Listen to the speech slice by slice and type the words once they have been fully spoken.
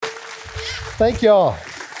Thank y'all.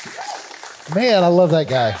 Man, I love that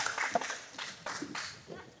guy.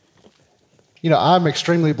 You know, I'm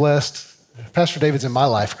extremely blessed. Pastor David's in my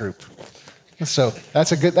life group. So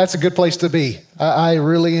that's a good place to be. I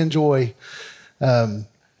really enjoy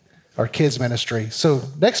our kids ministry. So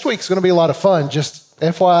next week's going to be a lot of fun. Just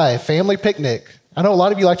FYI, family picnic. I know a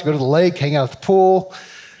lot of you like to go to the lake, hang out at the pool,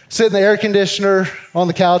 sit in the air conditioner on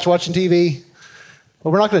the couch watching TV.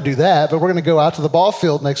 Well, we're not going to do that, but we're going to go out to the ball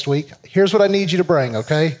field next week. Here's what I need you to bring,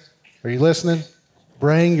 okay? Are you listening?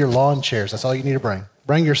 Bring your lawn chairs. That's all you need to bring.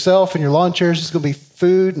 Bring yourself and your lawn chairs. It's going to be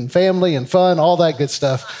food and family and fun, all that good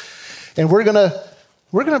stuff. And we're going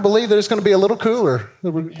to believe that it's going to be a little cooler.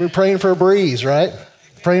 We're praying for a breeze, right?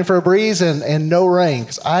 Praying for a breeze and no rain,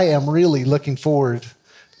 because I am really looking forward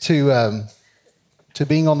to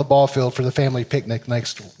being on the ball field for the family picnic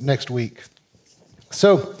next week.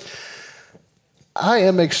 So I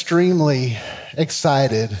am extremely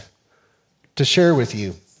excited to share with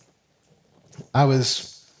you. I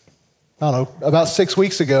don't know, about 6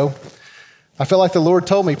 weeks ago, I felt like the Lord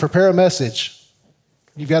told me, prepare a message.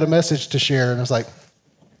 You've got a message to share. And I was like,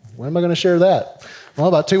 when am I going to share that? Well,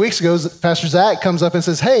 about 2 weeks ago, Pastor Zach comes up and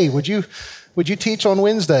says, hey, would you teach on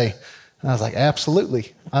Wednesday? And I was like,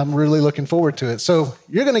 absolutely. I'm really looking forward to it. So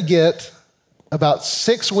you're going to get about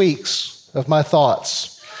 6 weeks of my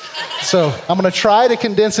thoughts. So I'm going to try to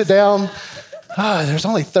condense it down. There's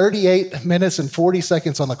only 38 minutes and 40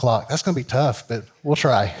 seconds on the clock. That's going to be tough, but we'll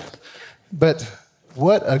try. But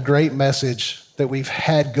what a great message that we've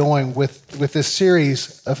had going with this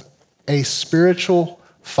series of a spiritual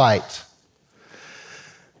fight.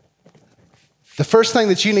 The first thing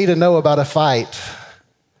that you need to know about a fight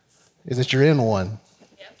is that you're in one.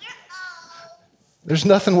 There's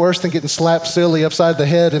nothing worse than getting slapped silly upside the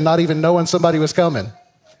head and not even knowing somebody was coming.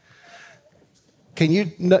 Can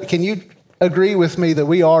you agree with me that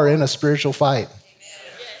we are in a spiritual fight?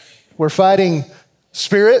 We're fighting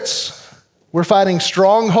spirits. We're fighting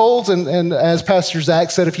strongholds. And as Pastor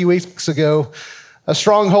Zach said a few weeks ago, a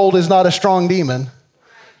stronghold is not a strong demon.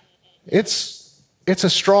 It's a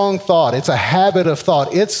strong thought. It's a habit of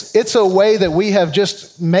thought. It's a way that we have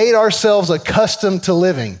just made ourselves accustomed to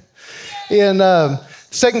living. In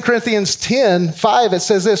 2 Corinthians 10:5, it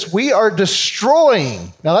says this, we are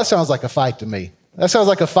destroying. Now that sounds like a fight to me. That sounds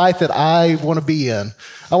like a fight that I want to be in.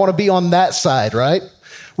 I want to be on that side, right?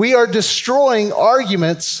 We are destroying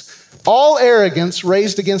arguments, all arrogance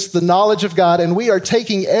raised against the knowledge of God, and we are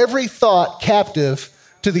taking every thought captive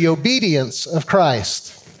to the obedience of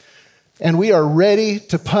Christ. And we are ready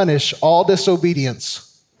to punish all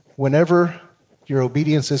disobedience whenever your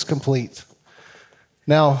obedience is complete.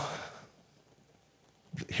 Now,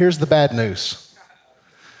 here's the bad news.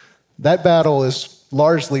 That battle is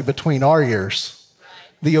largely between our ears.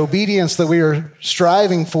 The obedience that we are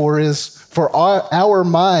striving for is for our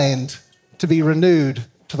mind to be renewed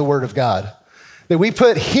to the Word of God. That we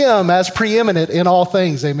put Him as preeminent in all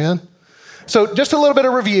things, amen? So just a little bit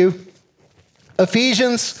of review.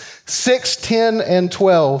 Ephesians 6, 10, and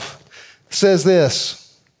 12 says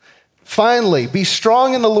this, finally, be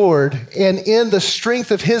strong in the Lord and in the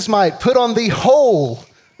strength of His might. Put on the whole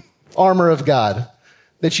armor of God,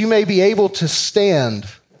 that you may be able to stand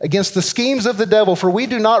against the schemes of the devil, for we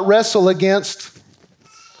do not wrestle against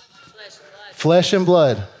flesh and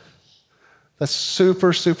blood. That's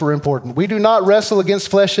super, super important. We do not wrestle against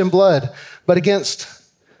flesh and blood, but against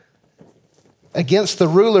the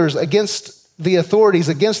rulers, against the authorities,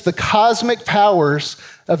 against the cosmic powers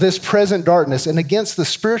of this present darkness, and against the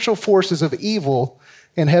spiritual forces of evil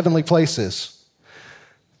in heavenly places.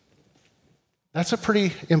 That's a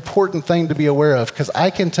pretty important thing to be aware of, because I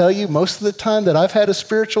can tell you most of the time that I've had a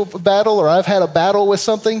spiritual battle or I've had a battle with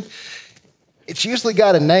something, it's usually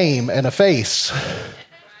got a name and a face.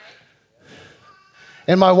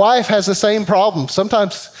 And my wife has the same problem.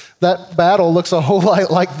 Sometimes that battle looks a whole lot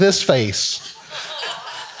like this face.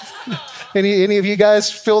 Any of you guys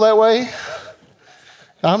feel that way?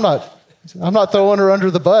 I'm not throwing her under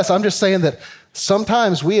the bus. I'm just saying that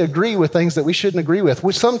sometimes we agree with things that we shouldn't agree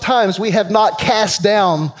with. Sometimes we have not cast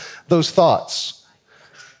down those thoughts.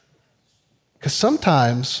 Because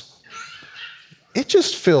sometimes it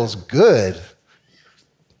just feels good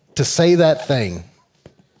to say that thing.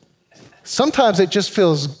 Sometimes it just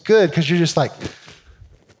feels good because you're just like,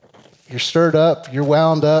 you're stirred up, you're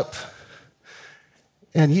wound up,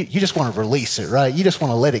 and you just want to release it, right? You just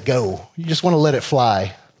want to let it go. You just want to let it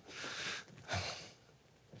fly.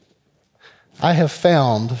 I have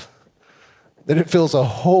found that it feels a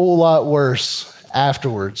whole lot worse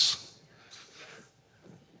afterwards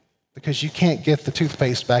because you can't get the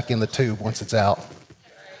toothpaste back in the tube once it's out.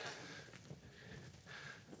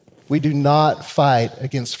 We do not fight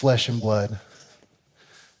against flesh and blood.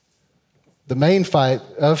 The main fight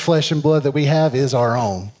of flesh and blood that we have is our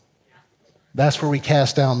own. That's where we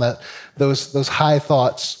cast down those high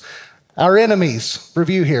thoughts. Our enemies,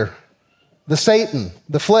 review here, the Satan,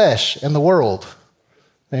 the flesh, and the world.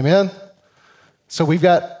 Amen? So we've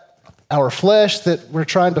got our flesh that we're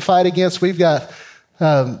trying to fight against. We've got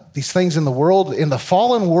these things in the world, in the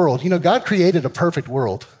fallen world. You know, God created a perfect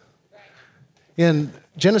world. In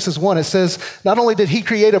Genesis 1, it says, not only did he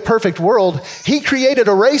create a perfect world, he created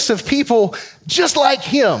a race of people just like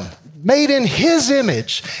him, made in his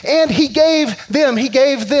image. And he gave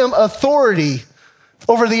them authority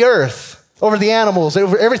over the earth, over the animals,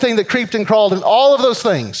 over everything that creeped and crawled, and all of those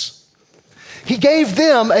things. He gave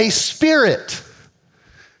them a spirit.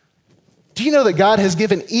 Do you know that God has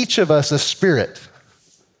given each of us a spirit?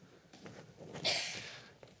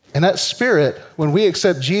 And that spirit, when we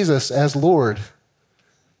accept Jesus as Lord,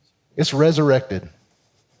 it's resurrected.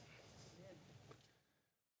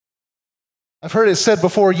 I've heard it said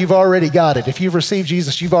before, you've already got it. If you've received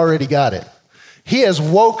Jesus, you've already got it. He has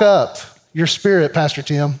woke up your spirit, Pastor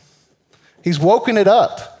Tim. He's woken it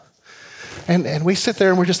up. And we sit there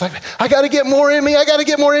and we're just like, I got to get more in me. I got to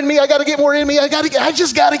get more in me. I got to get more in me. I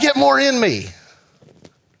just got to get more in me.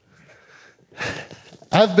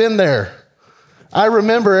 I've been there. I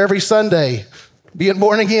remember every Sunday being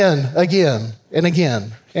born again and again and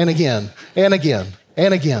again and again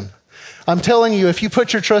and again. I'm telling you, if you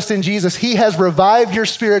put your trust in Jesus, he has revived your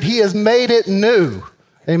spirit. He has made it new.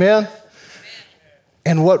 Amen?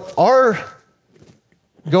 And what our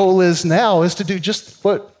goal is now is to do just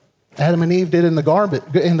what Adam and Eve did in the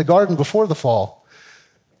garden before the fall,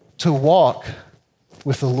 to walk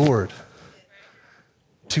with the Lord,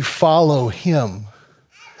 to follow him.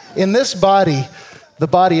 In this body, the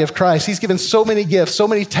body of Christ, he's given so many gifts, so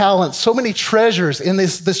many talents, so many treasures in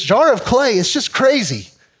this jar of clay. It's just crazy.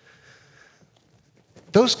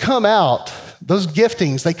 Those come out, those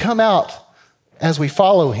giftings, they come out as we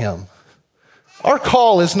follow him. Our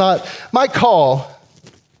call is not, my call,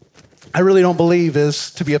 I really don't believe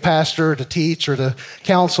is to be a pastor, or to teach, or to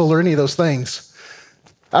counsel, or any of those things.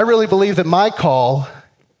 I really believe that my call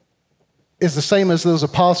is the same as those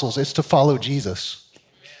apostles. It's to follow Jesus.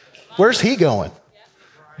 Where's he going?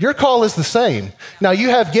 Your call is the same. Now, you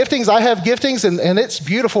have giftings, I have giftings, and it's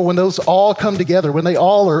beautiful when those all come together, when they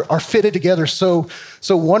all are fitted together so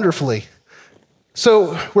wonderfully.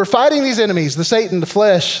 So we're fighting these enemies, the Satan, the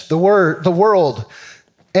flesh, the world,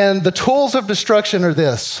 and the tools of destruction are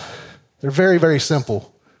this. They're very, very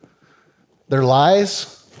simple. They're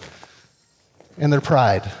lies and they're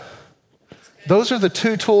pride. Those are the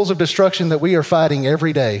two tools of destruction that we are fighting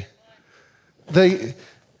every day.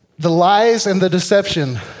 The lies and the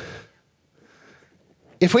deception.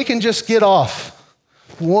 If we can just get off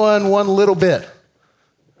one little bit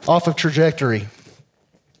off of trajectory,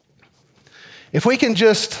 if we can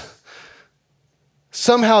just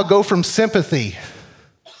somehow go from sympathy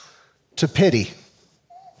to pity,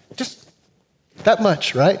 just that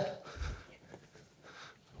much, right?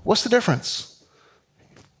 What's the difference?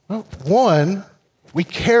 Well, one, we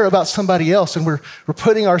care about somebody else and we're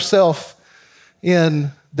putting ourselves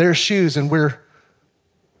in their shoes and we're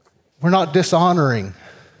not dishonoring.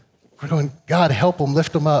 We're going, God, help them,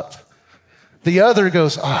 lift them up. The other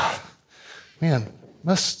goes, man,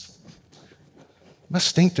 must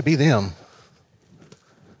stink to be them.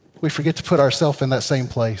 We forget to put ourselves in that same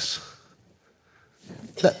place.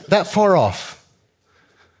 That far off.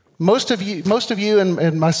 Most of you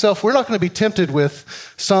and myself, we're not going to be tempted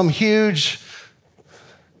with some huge,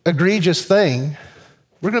 egregious thing.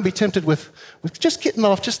 We're going to be tempted with just getting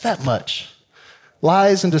off just that much.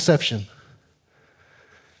 Lies and deception.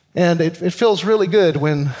 And it feels really good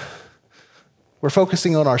when we're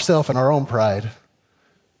focusing on ourselves and our own pride.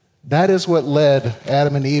 That is what led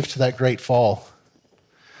Adam and Eve to that great fall.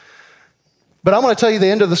 But I'm going to tell you the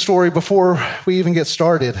end of the story before we even get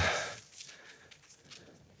started.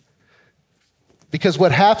 Because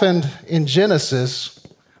what happened in Genesis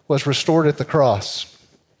was restored at the cross.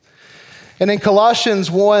 And in Colossians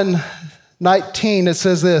 1:19, it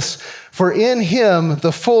says this, "For in him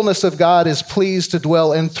the fullness of God is pleased to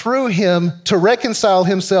dwell, and through him to reconcile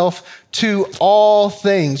himself to all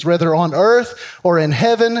things, whether on earth or in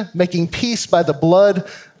heaven, making peace by the blood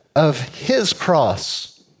of his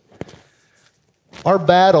cross." Our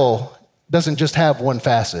battle doesn't just have one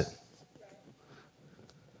facet.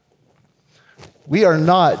 We are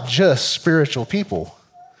not just spiritual people.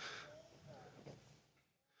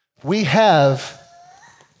 We have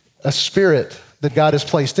a spirit that God has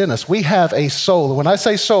placed in us. We have a soul. And when I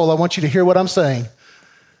say soul, I want you to hear what I'm saying.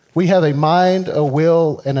 We have a mind, a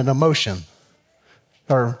will, and an emotion.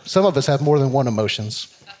 Or some of us have more than one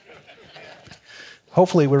emotions.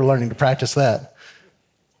 Hopefully we're learning to practice that.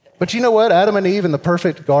 But you know what? Adam and Eve in the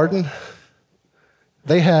perfect garden,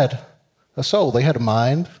 they had a soul. They had a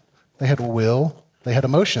mind. They had a will. They had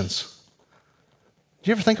emotions. Do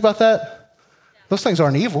you ever think about that? Those things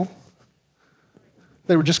aren't evil.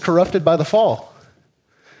 They were just corrupted by the fall.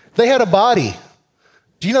 They had a body.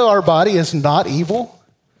 Do you know our body is not evil?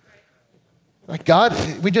 Like God,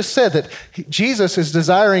 we just said that Jesus is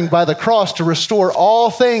desiring by the cross to restore all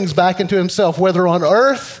things back into himself, whether on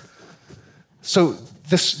earth. So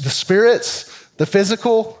the spirits, the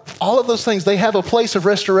physical, all of those things, they have a place of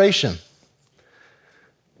restoration.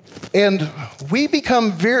 And we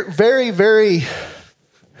become very, very, very,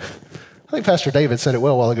 I think Pastor David said it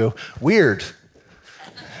well a while ago, weird.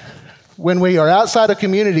 When we are outside a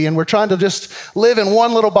community and we're trying to just live in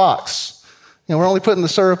one little box. You know, we're only putting the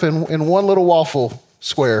syrup in one little waffle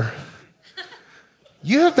square.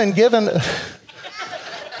 You have been given...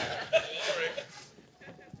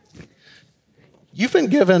 You've been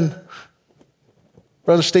given,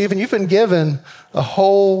 Brother Stephen, you've been given a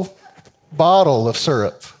whole bottle of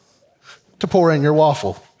syrup to pour in your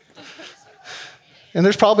waffle. And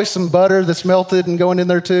there's probably some butter that's melted and going in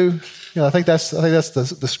there too. You know, I think that's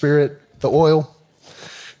the spirit, the oil.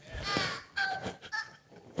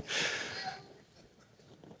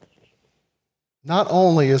 Not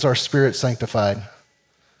only is our spirit sanctified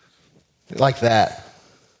like that,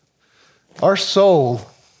 our soul,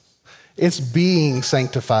 it's being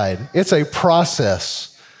sanctified. It's a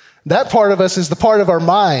process. That part of us is the part of our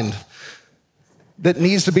mind that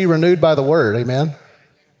needs to be renewed by the word, amen?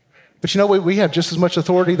 But you know, we have just as much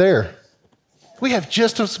authority there. We have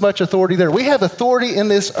just as much authority there. We have authority in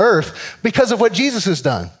this earth because of what Jesus has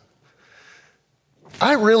done.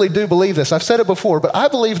 I really do believe this. I've said it before, but I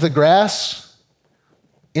believe the grass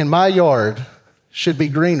in my yard should be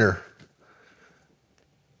greener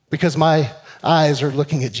because my eyes are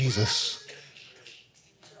looking at Jesus.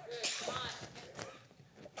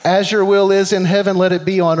 As your will is in heaven, let it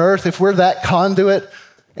be on earth. If we're that conduit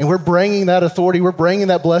and we're bringing that authority, we're bringing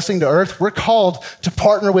that blessing to earth, we're called to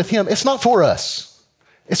partner with him. It's not for us.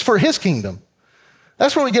 It's for his kingdom.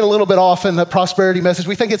 That's where we get a little bit off in the prosperity message.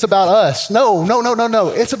 We think it's about us. No.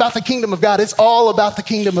 It's about the kingdom of God. It's all about the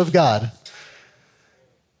kingdom of God.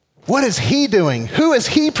 What is he doing? Who is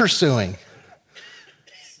he pursuing?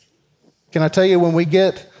 Can I tell you, when we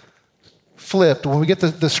get flipped, when we get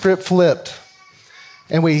the script flipped,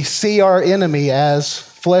 and we see our enemy as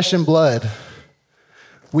flesh and blood,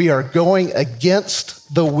 we are going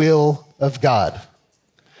against the will of God.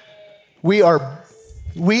 We are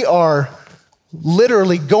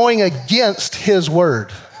literally going against his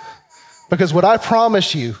word. Because what I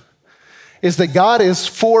promise you is that God is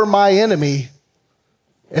for my enemy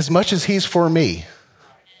as much as he's for me.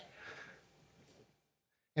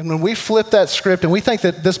 And when we flip that script and we think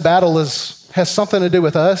that this battle has something to do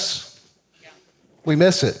with us, we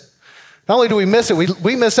miss it. Not only do we miss it,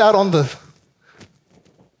 we miss out on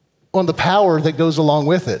the power that goes along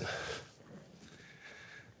with it.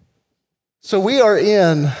 So we are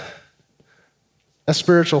in a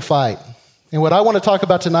spiritual fight. And what I want to talk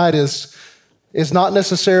about tonight is not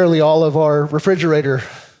necessarily all of our refrigerator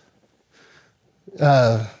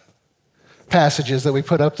passages that we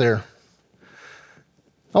put up there.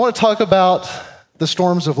 I want to talk about the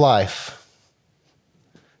storms of life,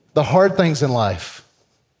 the hard things in life,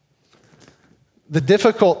 the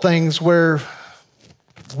difficult things where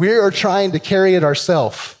we are trying to carry it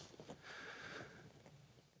ourselves,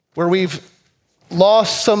 where we've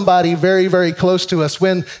lost somebody very, very close to us,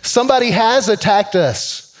 when somebody has attacked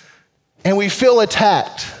us and we feel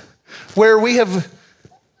attacked, where we have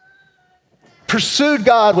pursued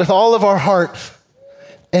God with all of our heart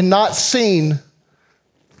and not seen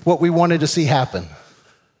what we wanted to see happen.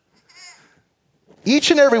 Each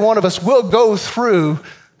and every one of us will go through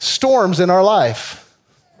storms in our life.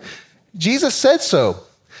 Jesus said so.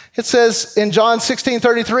 It says in John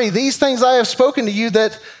 16:33, "These things I have spoken to you,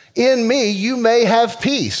 that in me you may have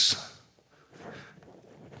peace.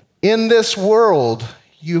 In this world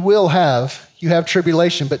you have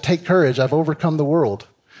tribulation, but take courage, I've overcome the world."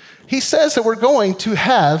 He says that we're going to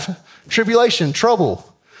have tribulation,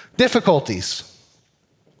 trouble, difficulties.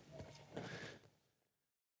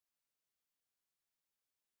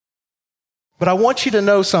 But I want you to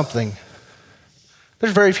know something.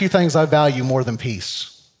 There's very few things I value more than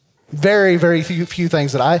peace. Very, very few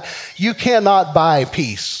things you cannot buy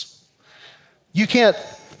peace.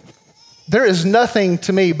 There is nothing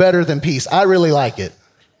to me better than peace. I really like it.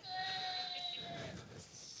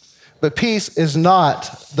 But peace is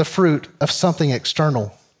not the fruit of something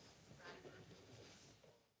external.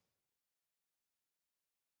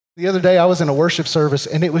 The other day I was in a worship service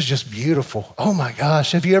and it was just beautiful. Oh my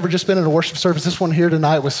gosh, have you ever just been in a worship service? This one here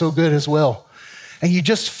tonight was so good as well. And you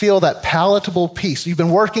just feel that palatable peace. You've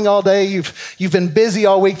been working all day, you've been busy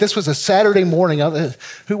all week. This was a Saturday morning.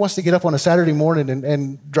 Who wants to get up on a Saturday morning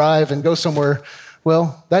and drive and go somewhere?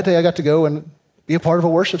 Well, that day I got to go and be a part of a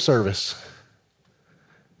worship service.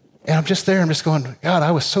 And I'm just there, I'm just going, God,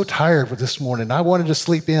 I was so tired with this morning. I wanted to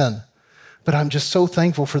sleep in, but I'm just so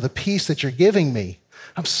thankful for the peace that you're giving me.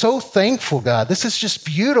 I'm so thankful, God. This is just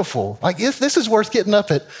beautiful. Like, this is worth getting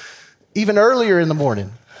up at even earlier in the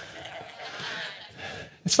morning.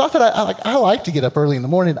 It's not that I like to get up early in the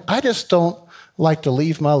morning. I just don't like to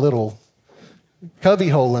leave my little cubby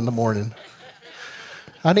hole in the morning.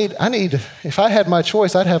 I need, if I had my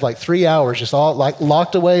choice, I'd have like 3 hours just all like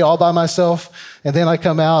locked away all by myself. And then I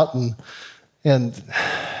come out and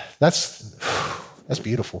that's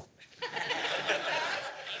beautiful.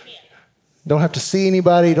 Don't have to see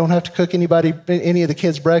anybody, don't have to cook anybody, any of the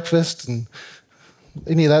kids' breakfast and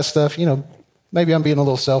any of that stuff. You know, maybe I'm being a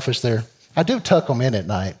little selfish there. I do tuck them in at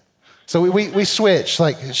night. So we switch.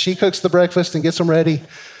 Like, she cooks the breakfast and gets them ready.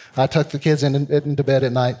 I tuck the kids into bed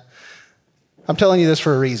at night. I'm telling you this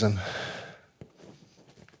for a reason.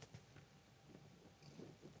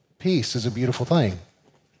 Peace is a beautiful thing.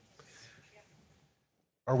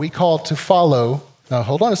 Are we called to follow? Now,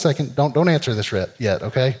 hold on a second. Don't answer this yet,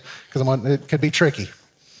 okay? Because it could be tricky.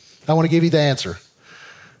 I want to give you the answer.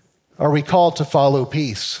 Are we called to follow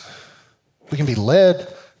peace? We can be led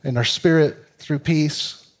in our spirit through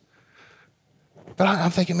peace. But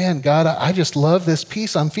I'm thinking, man, God, I just love this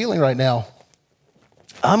peace I'm feeling right now.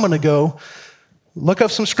 I'm going to go look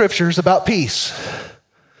up some scriptures about peace.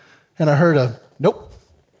 And I heard nope.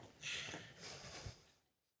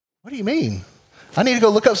 What do you mean? I need to go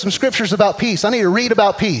look up some scriptures about peace. I need to read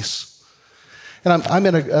about peace. And I'm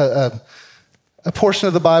in a portion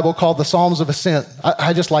of the Bible called the Psalms of Ascent.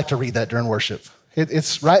 I just like to read that during worship.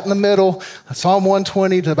 It's right in the middle, Psalm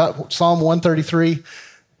 120 to about Psalm 133.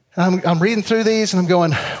 And I'm reading through these and I'm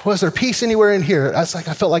going, was there peace anywhere in here? I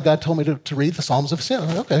felt like God told me to read the Psalms of Ascent. I'm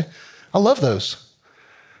like, okay, I love those.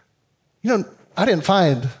 You know, I didn't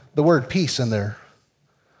find the word peace in there.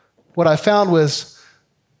 What I found was,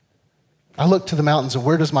 I looked to the mountains and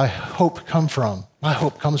where does my hope come from? My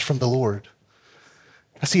hope comes from the Lord.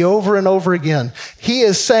 I see over and over again, he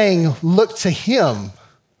is saying, look to him.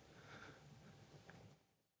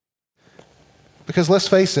 Because let's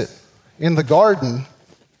face it, in the garden,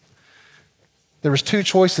 there was 2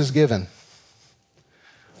 choices given.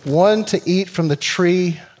 One, to eat from the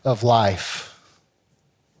tree of life.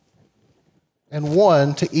 And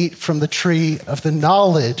one, to eat from the tree of the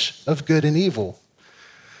knowledge of good and evil.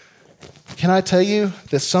 Can I tell you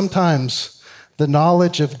that sometimes the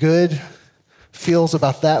knowledge of good feels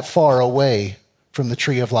about that far away from the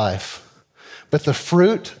tree of life. But the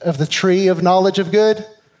fruit of the tree of knowledge of good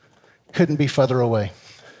couldn't be further away.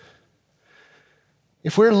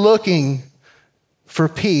 If we're looking for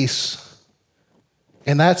peace,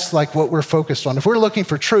 and that's like what we're focused on, if we're looking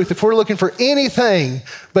for truth, if we're looking for anything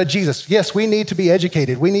but Jesus, yes, we need to be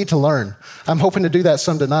educated. We need to learn. I'm hoping to do that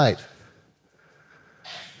some tonight.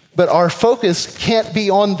 But our focus can't be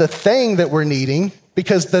on the thing that we're needing,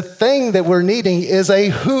 because the thing that we're needing is a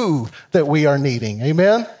who that we are needing.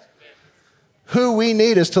 Amen? Who we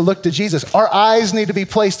need is to look to Jesus. Our eyes need to be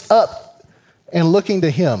placed up and looking to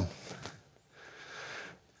him.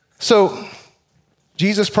 So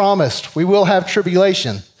Jesus promised we will have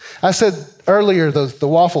tribulation. I said earlier the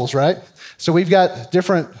waffles, right? So we've got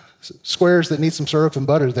different squares that need some syrup and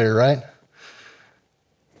butter there, right?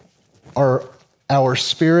 Our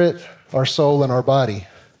spirit, our soul, and our body.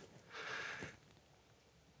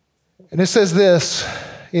 And it says this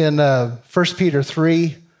in 1 Peter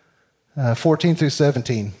 3, 14 through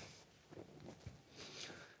 17. It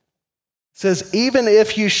says, even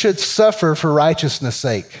if you should suffer for righteousness'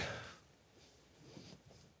 sake.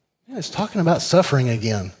 Yeah, it's talking about suffering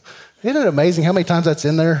again. Isn't it amazing how many times that's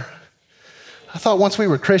in there? I thought once we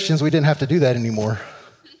were Christians, we didn't have to do that anymore.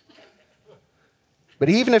 But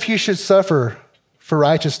even if you should suffer for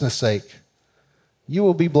righteousness' sake, you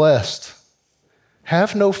will be blessed.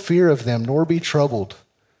 Have no fear of them, nor be troubled.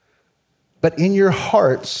 But in your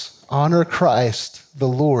hearts, honor Christ the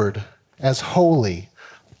Lord as holy,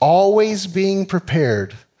 always being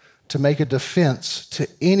prepared to make a defense to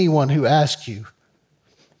anyone who asks you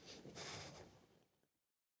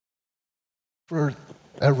for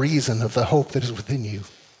a reason of the hope that is within you.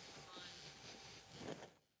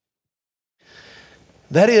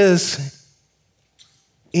 That is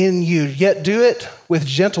in you, yet do it with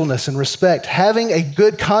gentleness and respect, having a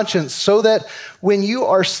good conscience, so that when you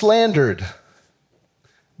are slandered,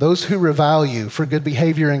 those who revile you for good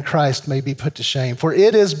behavior in Christ may be put to shame. For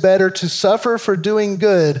it is better to suffer for doing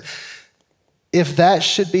good, if that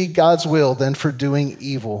should be God's will, than for doing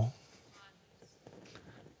evil.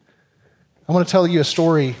 I want to tell you a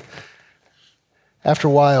story after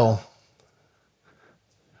a while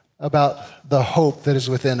about the hope that is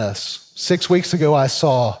within us. 6 weeks ago, I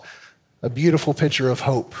saw a beautiful picture of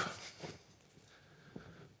hope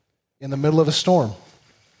in the middle of a storm.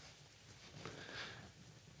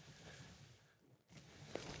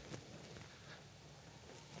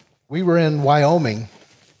 We were in Wyoming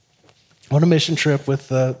on a mission trip with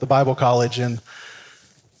the Bible college, and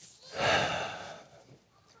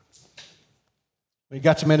we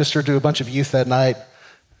got to minister to a bunch of youth that night.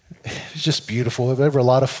 It was just beautiful. They were a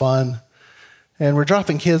lot of fun. And we're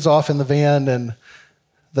dropping kids off in the van, and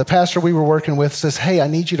the pastor we were working with says, "Hey, I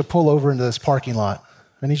need you to pull over into this parking lot.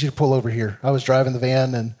 I need you to pull over here." I was driving the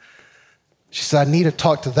van, and she said, "I need to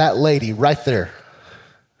talk to that lady right there."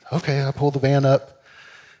 Okay, I pulled the van up,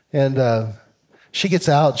 and she gets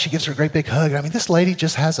out. She gives her a great big hug. I mean, this lady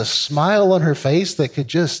just has a smile on her face that could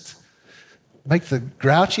just make the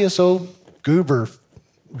grouchiest old goober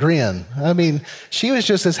grin. I mean, she was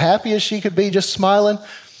just as happy as she could be, just smiling.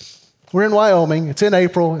 We're in Wyoming. It's in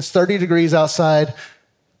April. It's 30 degrees outside.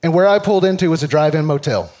 And where I pulled into was a drive-in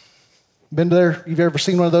motel. Been there? You've ever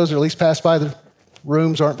seen one of those, or at least passed by? The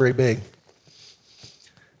rooms aren't very big.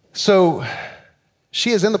 So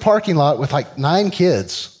she is in the parking lot with like 9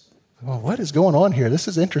 kids. Well, what is going on here? This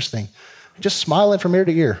is interesting. Just smiling from ear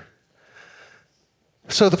to ear.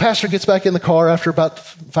 So the pastor gets back in the car after about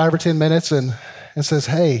 5 or 10 minutes and says,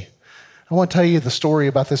 "Hey, I want to tell you the story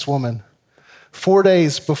about this woman. 4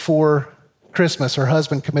 days before Christmas, her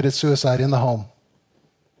husband committed suicide in the home.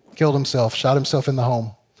 Killed himself, shot himself in the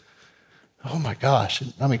home." Oh my gosh.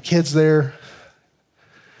 I mean, kids there.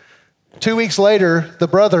 2 weeks later, the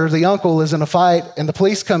brother, the uncle, is in a fight, and the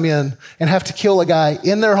police come in and have to kill a guy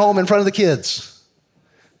in their home in front of the kids.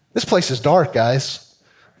 This place is dark, guys.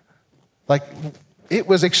 Like, it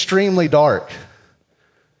was extremely dark.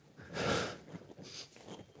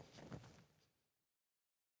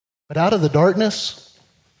 But out of the darkness,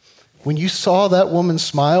 when you saw that woman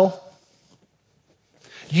smile,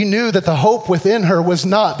 you knew that the hope within her was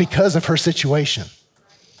not because of her situation.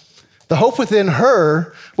 The hope within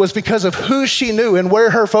her was because of who she knew and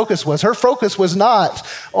where her focus was. Her focus was not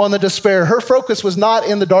on the despair. Her focus was not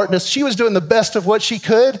in the darkness. She was doing the best of what she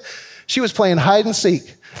could. She was playing hide and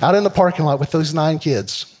seek out in the parking lot with those 9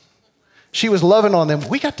 kids. She was loving on them.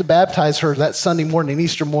 We got to baptize her that Sunday morning,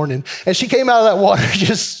 Easter morning, and she came out of that water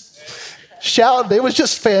just shouting. It was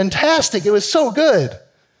just fantastic. It was so good.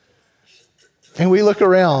 And we look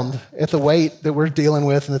around at the weight that we're dealing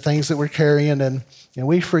with and the things that we're carrying, and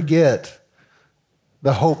we forget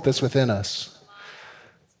the hope that's within us.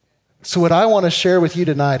 So what I want to share with you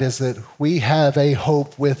tonight is that we have a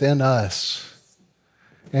hope within us.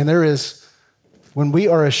 And there is, when we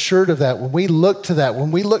are assured of that, when we look to that,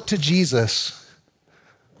 when we look to Jesus,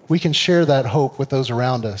 we can share that hope with those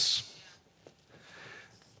around us.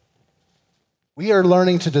 We are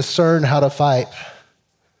learning to discern how to fight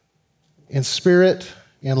in spirit,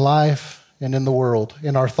 in life, and in the world,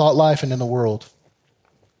 in our thought life and in the world.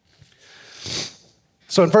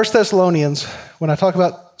 So in 1 Thessalonians, when I talk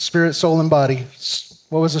about spirit, soul, and body,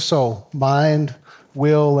 what was the soul? Mind,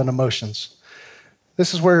 will, and emotions.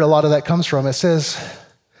 This is where a lot of that comes from. It says,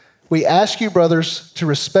 "We ask you, brothers, to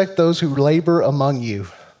respect those who labor among you."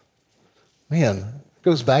 Man, it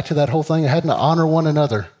goes back to that whole thing of having to honor one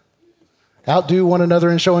another, outdo one another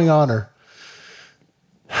in showing honor.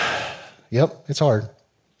 Yep, it's hard.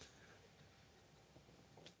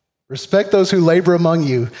 "Respect those who labor among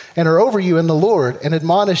you and are over you in the Lord and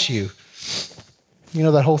admonish you." You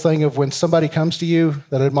know that whole thing of when somebody comes to you,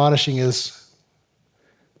 that admonishing is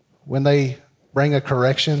when they bring a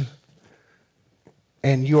correction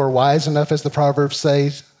and you are wise enough, as the Proverbs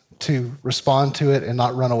say, to respond to it and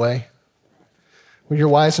not run away. When you're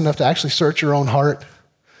wise enough to actually search your own heart.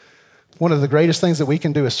 One of the greatest things that we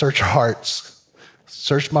can do is search our hearts.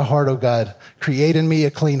 "Search my heart, O God. Create in me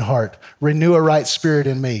a clean heart. Renew a right spirit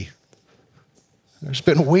in me." There's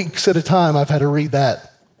been weeks at a time I've had to read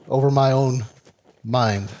that over my own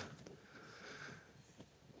mind.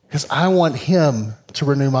 Because I want him to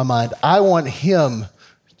renew my mind. I want him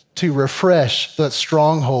to refresh that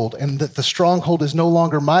stronghold, and that the stronghold is no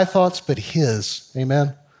longer my thoughts, but his.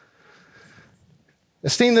 Amen?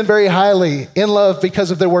 Esteem them very highly in love because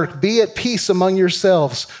of their work. Be at peace among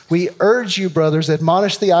yourselves. We urge you, brothers,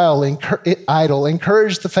 admonish the idle,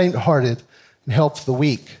 encourage the faint-hearted, and help the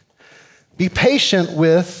weak. Be patient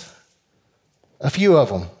with a few of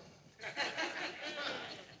them.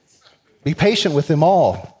 Be patient with them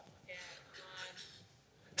all.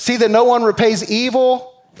 See that no one repays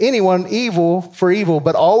anyone evil for evil,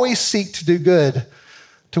 but always seek to do good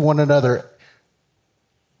to one another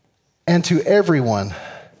and to everyone.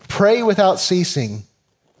 Pray without ceasing.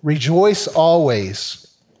 Rejoice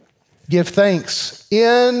always. Give thanks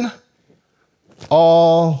in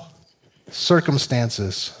all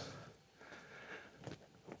circumstances.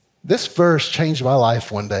 This verse changed my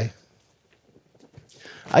life one day.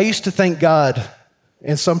 I used to thank God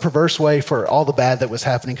in some perverse way for all the bad that was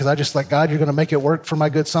happening because I just like, God, you're going to make it work for my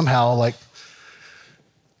good somehow. Like,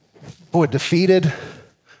 boy, defeated,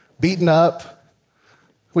 beaten up.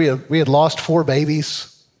 We had lost 4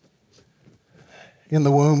 babies in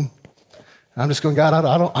the womb. I'm just going, God,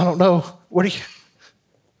 I don't know. What are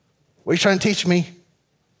you trying to teach me?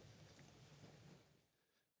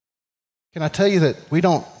 Can I tell you that we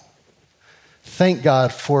don't thank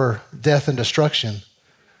God for death and destruction,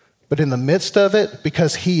 but in the midst of it,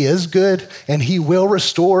 because he is good and he will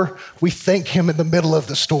restore, we thank him in the middle of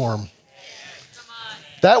the storm.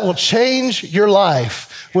 That will change your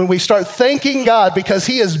life when we start thanking God because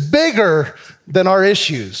he is bigger than our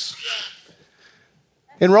issues.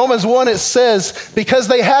 In Romans 1, it says, because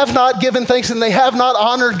they have not given thanks and they have not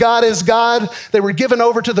honored God as God, they were given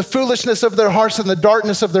over to the foolishness of their hearts and the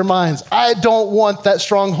darkness of their minds. I don't want that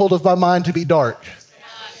stronghold of my mind to be dark.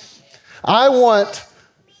 I want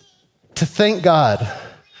to thank God,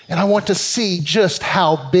 and I want to see just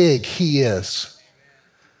how big he is.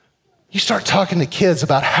 You start talking to kids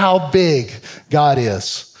about how big God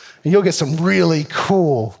is, and you'll get some really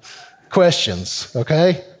cool questions,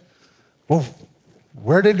 okay? Well,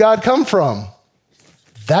 where did God come from?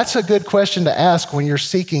 That's a good question to ask when you're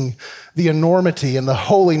seeking the enormity and the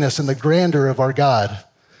holiness and the grandeur of our God,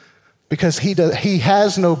 because he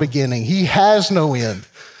has no beginning. He has no end.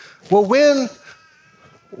 Well,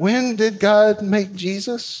 when did God make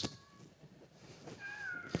Jesus?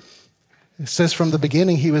 It says from the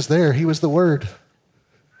beginning he was there. He was the Word.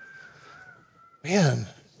 Man,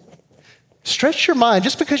 stretch your mind.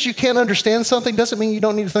 Just because you can't understand something doesn't mean you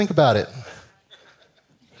don't need to think about it.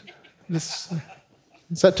 Is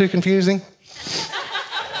that too confusing?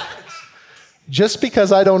 Just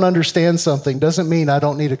because I don't understand something doesn't mean I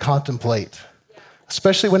don't need to contemplate.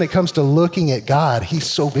 Especially when it comes to looking at God. He's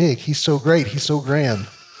so big. He's so great. He's so grand.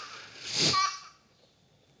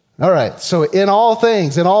 All right. So in all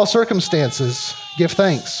things, in all circumstances, give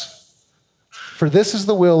thanks. For this is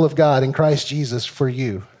the will of God in Christ Jesus for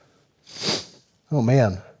you. Oh,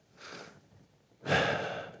 man.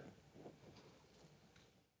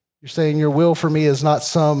 You're saying your will for me is not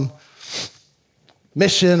some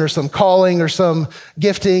mission or some calling or some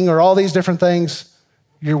gifting or all these different things.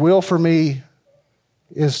 Your will for me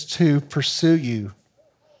is to pursue you,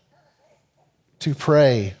 to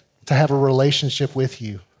pray, to have a relationship with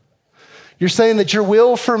you. You're saying that your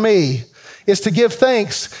will for me is to give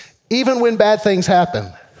thanks even when bad things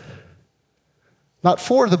happen. Not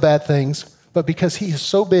for the bad things, but because he is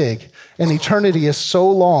so big and eternity is so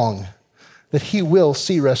long that he will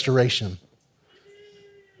see restoration.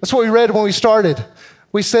 That's what we read when we started.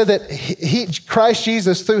 We said that Christ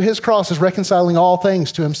Jesus, through his cross, is reconciling all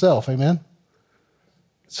things to himself. Amen?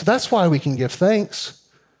 So that's why we can give thanks.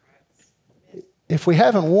 If we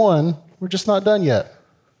haven't won, we're just not done yet.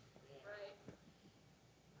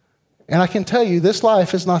 And I can tell you, this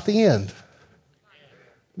life is not the end.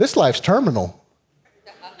 This life's terminal.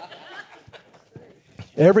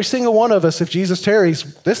 Every single one of us, if Jesus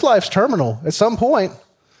tarries, this life's terminal. At some point,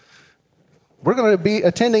 we're going to be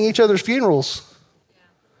attending each other's funerals.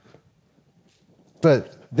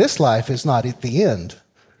 But this life is not at the end.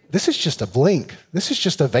 This is just a blink. This is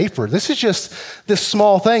just a vapor. This is just this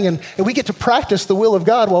small thing. And we get to practice the will of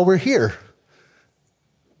God while we're here.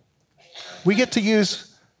 We get to use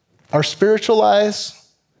our spiritual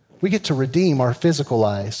eyes. We get to redeem our physical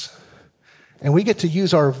eyes. And we get to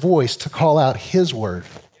use our voice to call out his word.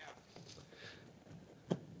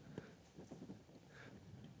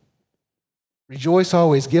 Rejoice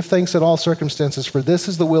always, give thanks in all circumstances, for this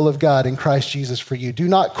is the will of God in Christ Jesus for you. Do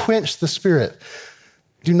not quench the spirit.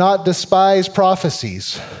 Do not despise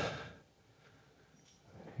prophecies.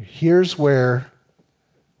 Here's where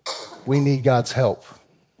we need God's help.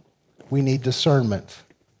 We need discernment.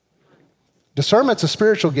 Discernment's a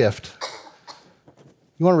spiritual gift.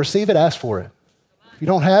 You want to receive it, ask for it. If you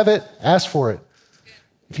don't have it, ask for it.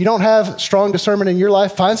 If you don't have strong discernment in your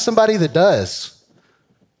life, find somebody that does.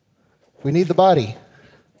 We need the body.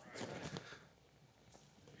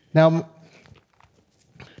 Now,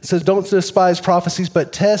 it says, don't despise prophecies,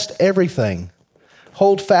 but test everything.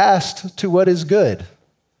 Hold fast to what is good.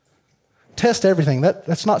 Test everything.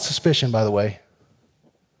 That's not suspicion, by the way.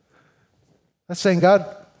 That's saying, God,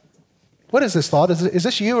 what is this thought? Is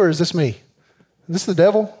this you or is this me? Is this the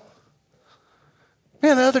devil?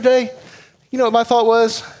 Man, the other day, you know what my thought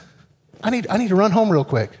was? I need to run home real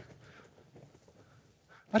quick.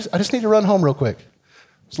 I just need to run home real quick.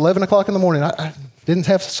 It's 11 o'clock in the morning. I didn't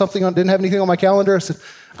have anything on my calendar. I said,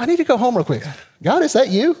 I need to go home real quick. God, is that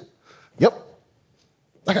you? Yep.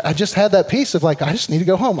 Like I just had that piece of like, I just need to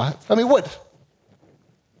go home. I mean, what?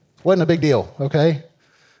 Wasn't a big deal, okay?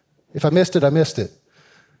 If I missed it, I missed it.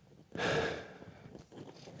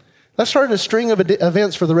 That started a string of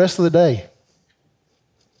events for the rest of the day.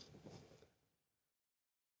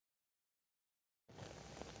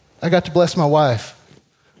 I got to bless my wife.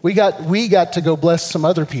 We got to go bless some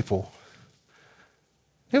other people.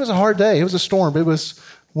 It was a hard day. It was a storm. It was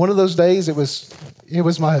one of those days. It was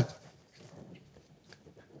my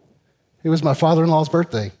father-in-law's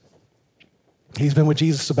birthday. He's been with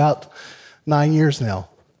Jesus about 9 years now.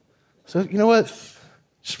 So you know what?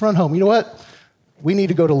 Just run home. You know what? We need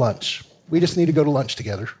to go to lunch. We just need to go to lunch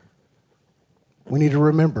together. We need to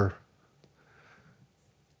remember.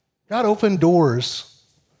 God opened doors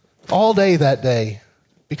all day that day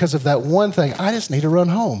because of that one thing. I just need to run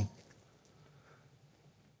home.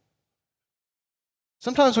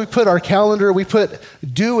 Sometimes we put our calendar, we put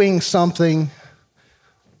doing something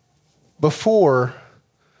before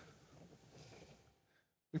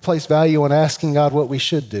we place value on asking God what we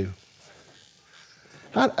should do.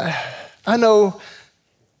 I know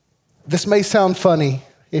this may sound funny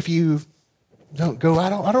if you don't go, I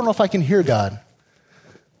don't know if I can hear God.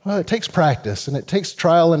 Well, it takes practice and it takes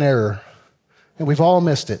trial and error, and we've all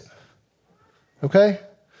missed it. Okay?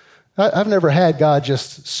 I've never had God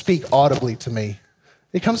just speak audibly to me.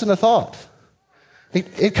 It comes in a thought.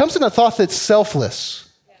 It comes in a thought that's selfless.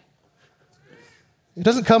 It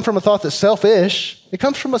doesn't come from a thought that's selfish. It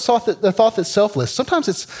comes from a thought that's selfless. Sometimes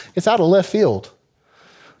it's out of left field.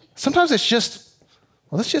 Sometimes it's just,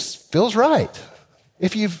 well, this just feels right.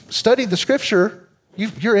 If you've studied the Scripture,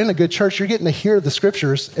 you're in a good church. You're getting to hear the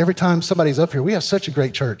Scriptures every time somebody's up here. We have such a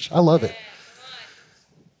great church. I love it.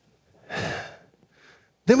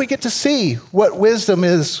 Then we get to see what wisdom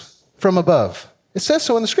is from above. It says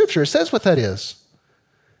so in the Scripture. It says what that is.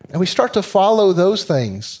 And we start to follow those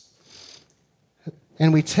things.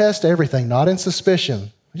 And we test everything, not in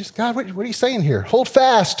suspicion. We just, God, what are you saying here? Hold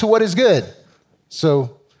fast to what is good.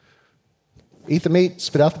 So, eat the meat,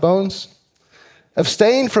 spit out the bones.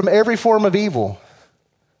 Abstain from every form of evil.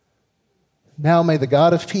 Now may the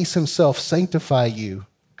God of peace himself sanctify you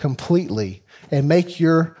completely and make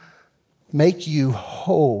you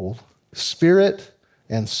whole, spirit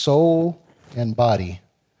and soul and body.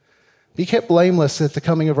 Be kept blameless at the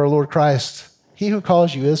coming of our Lord Christ. He who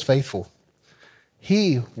calls you is faithful.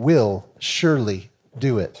 He will surely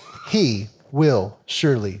do it. He will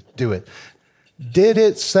surely do it. Did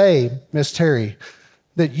it say, Miss Terry,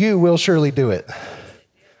 that you will surely do it?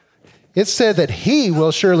 It said that he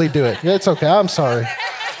will surely do it. It's okay. I'm sorry.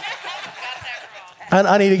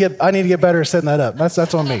 I need to get better at setting that up.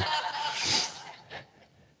 That's on me.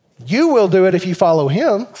 You will do it if you follow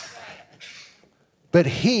him, but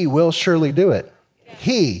he will surely do it.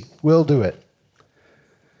 He will do it.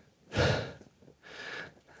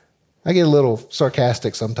 I get a little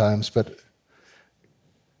sarcastic sometimes, but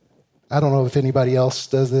I don't know if anybody else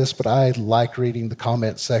does this, but I like reading the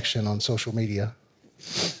comment section on social media.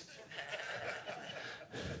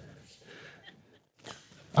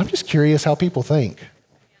 I'm just curious how people think.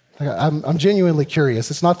 I'm genuinely curious.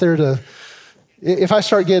 It's not there to, if I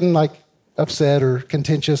start getting like upset or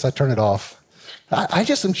contentious, I turn it off. I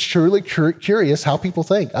just am truly curious how people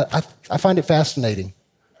think. I find it fascinating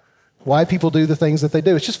why people do the things that they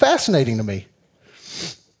do. It's just fascinating to me.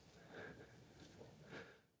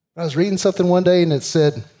 I was reading something one day and it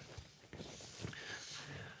said,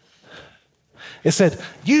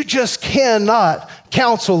 you just cannot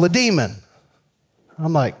counsel a demon.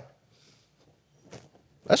 I'm like,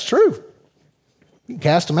 that's true. You can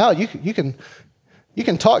cast them out. You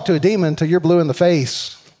can talk to a demon till you're blue in the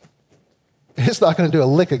face. It's not going to do a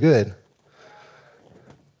lick of good.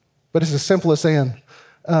 But it's as simple as saying,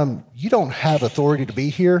 you don't have authority to be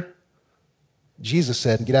here. Jesus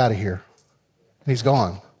said, get out of here. He's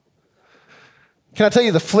gone. Can I tell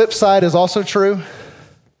you the flip side is also true?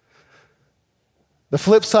 The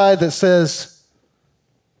flip side that says,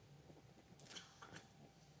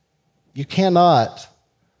 You cannot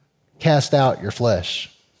cast out your flesh.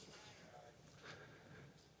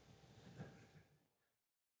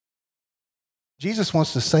 Jesus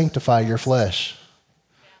wants to sanctify your flesh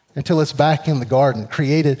until it's back in the garden,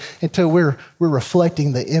 created, until we're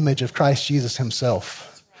reflecting the image of Christ Jesus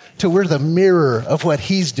himself, till we're the mirror of what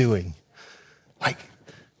he's doing. Like,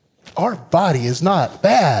 our body is not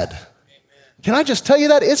bad. Can I just tell you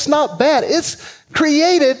that? It's not bad. It's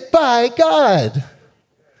created by God.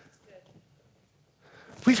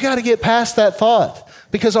 We've got to get past that thought,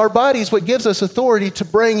 because our body is what gives us authority to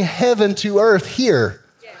bring heaven to earth here,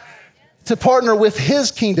 to partner with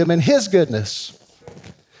his kingdom and his goodness.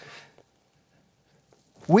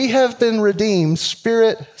 We have been redeemed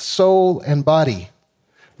spirit, soul, and body.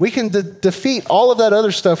 We can defeat all of that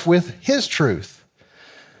other stuff with his truth.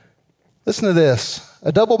 Listen to this.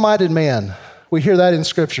 A double-minded man, we hear that in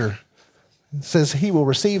Scripture. It says he will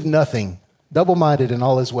receive nothing, double-minded in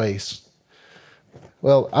all his ways.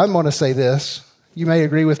 Well, I'm going to say this. You may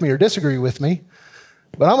agree with me or disagree with me,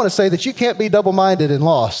 but I'm going to say that you can't be double-minded and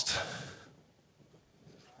lost.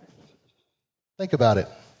 Think about it.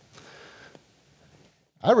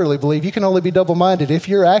 I really believe you can only be double-minded if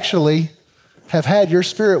you're actually have had your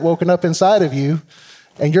spirit woken up inside of you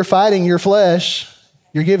and you're fighting your flesh,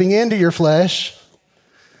 you're giving in to your flesh.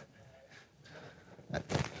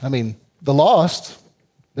 I mean, the lost,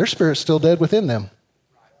 their spirit's still dead within them.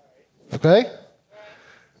 Okay?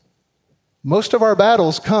 Most of our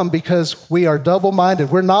battles come because we are double-minded.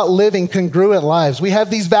 We're not living congruent lives. We have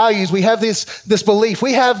these values. We have this belief.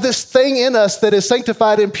 We have this thing in us that is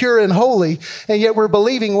sanctified and pure and holy, and yet we're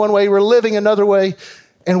believing one way, we're living another way,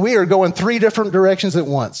 and we are going 3 different directions at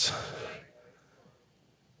once.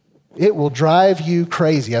 It will drive you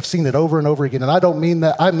crazy. I've seen it over and over again, and I don't mean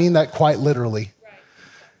that. I mean that quite literally.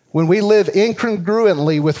 When we live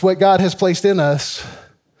incongruently with what God has placed in us,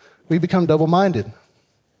 we become double-minded.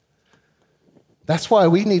 That's why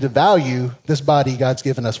we need to value this body God's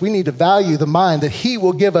given us. We need to value the mind that he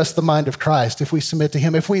will give us, the mind of Christ, if we submit to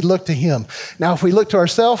him, if we look to him. Now, if we look to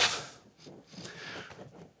ourselves,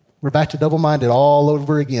 we're back to double-minded all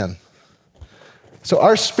over again. So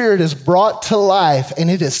our spirit is brought to life, and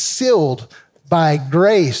it is sealed by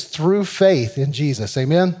grace through faith in Jesus.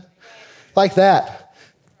 Amen? Like that.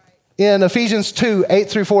 In Ephesians 2,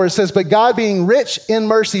 8-4, it says, "But God, being rich in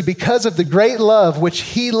mercy because of the great love which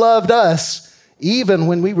he loved us, even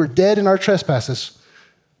when we were dead in our trespasses."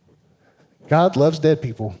 God loves dead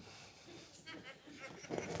people.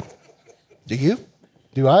 Do you?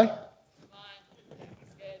 Do I?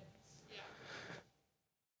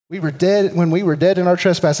 We were dead when we were dead in our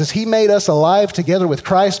trespasses. He made us alive together with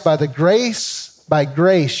Christ. By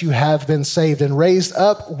grace you have been saved, and raised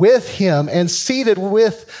up with him and seated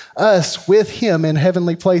with us with him in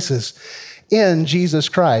heavenly places in Jesus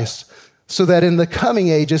Christ, so that in the coming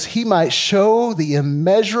ages he might show the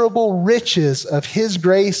immeasurable riches of his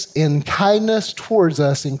grace in kindness towards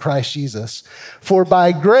us in Christ Jesus. For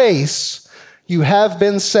by grace you have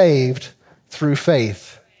been saved through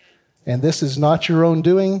faith. And this is not your own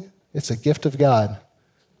doing, it's a gift of God.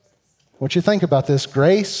 What you think about this,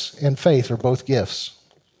 grace and faith are both gifts.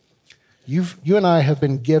 You and I have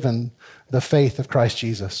been given the faith of Christ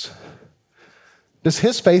Jesus. Does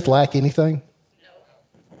his faith lack anything?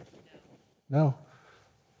 No.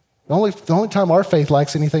 The only time our faith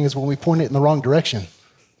lacks anything is when we point it in the wrong direction.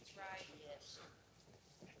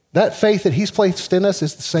 That faith that he's placed in us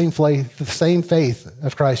is the same faith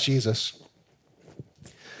of Christ Jesus.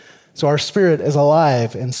 So our spirit is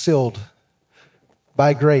alive and sealed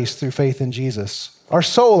by grace through faith in Jesus. Our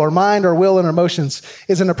soul, our mind, our will, and our emotions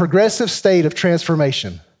is in a progressive state of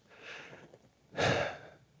transformation.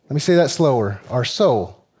 Let me say that slower. Our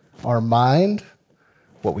soul, our mind,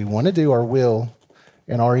 what we want to do, our will,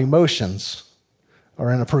 and our emotions are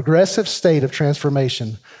in a progressive state of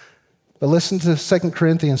transformation. But listen to 2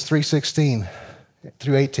 Corinthians 3:16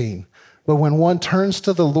 through 18. But when one turns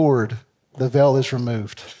to the Lord, the veil is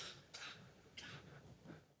removed.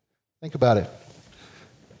 Think about it.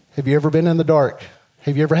 Have you ever been in the dark?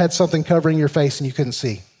 Have you ever had something covering your face and you couldn't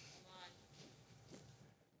see?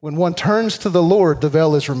 When one turns to the Lord, the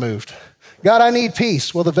veil is removed. God, I need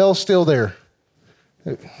peace. Well, the veil's still there.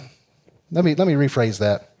 Let me rephrase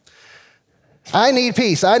that. I need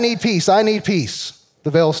peace. I need peace. I need peace.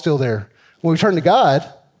 The veil's still there. When we turn to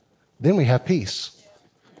God, then we have peace.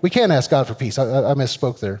 We can't ask God for peace. I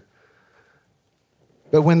misspoke there.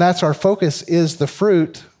 But when that's our focus is the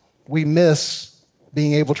fruit, we miss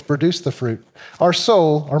being able to produce the fruit. Our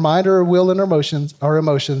soul, our mind, our will, and our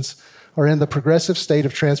emotions are in the progressive state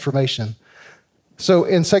of transformation. So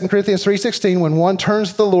in 2 Corinthians 3:16, when one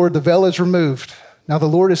turns to the Lord, the veil is removed. Now the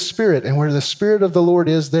Lord is Spirit, and where the Spirit of the Lord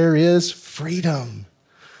is, there is freedom.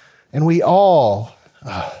 And we all,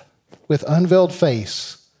 with unveiled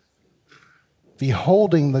face,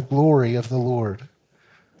 beholding the glory of the Lord,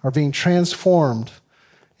 are being transformed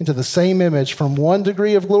into the same image from one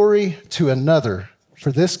degree of glory to another.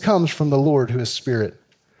 For this comes from the Lord who is Spirit.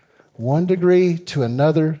 One degree to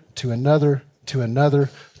another, to another, to another,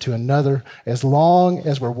 to another. As long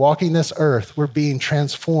as we're walking this earth, we're being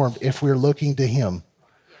transformed if we're looking to Him.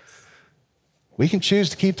 We can choose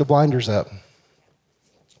to keep the blinders up.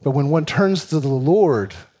 But when one turns to the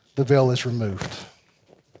Lord, the veil is removed.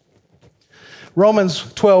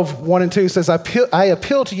 Romans 12, 1 and 2 says, I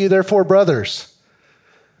appeal to you, therefore, brothers,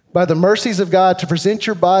 by the mercies of God, to present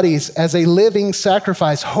your bodies as a living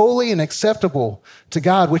sacrifice, holy and acceptable to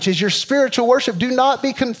God, which is your spiritual worship. Do not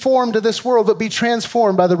be conformed to this world, but be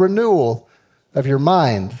transformed by the renewal of your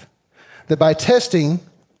mind, that by testing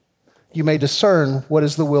you may discern what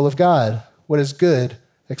is the will of God, what is good,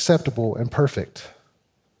 acceptable, and perfect.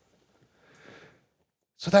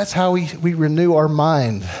 So that's how we renew our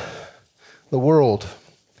mind, the world.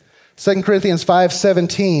 2 Corinthians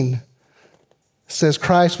 5:17 says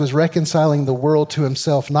Christ was reconciling the world to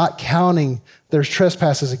himself, not counting their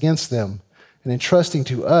trespasses against them, and entrusting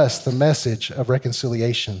to us the message of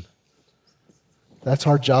reconciliation. That's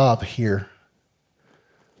our job here,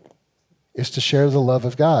 is to share the love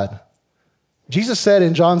of God. Jesus said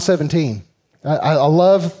in John 17, I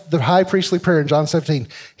love the high priestly prayer in John 17.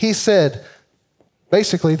 He said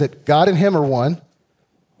basically that God and him are one,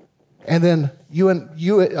 and then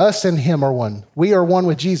us and him are one. We are one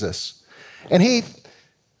with Jesus. And he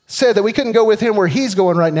said that we couldn't go with him where he's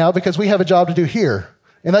going right now because we have a job to do here.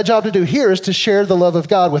 And that job to do here is to share the love of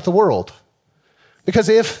God with the world. Because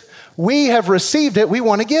if we have received it, we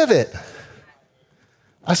want to give it.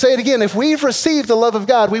 I say it again, if we've received the love of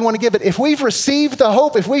God, we want to give it. If we've received the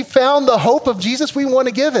hope, if we found the hope of Jesus, we want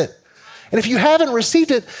to give it. And if you haven't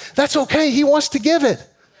received it, that's okay. He wants to give it.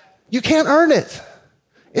 You can't earn it.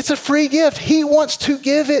 It's a free gift. He wants to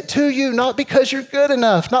give it to you, not because you're good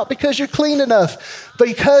enough, not because you're clean enough, but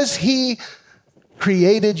because he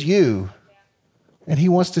created you and he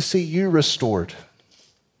wants to see you restored.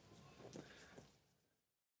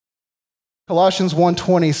 Colossians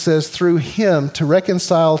 1:20 says, through him to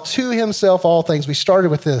reconcile to himself all things. We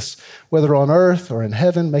started with this, whether on earth or in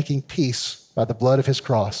heaven, making peace by the blood of his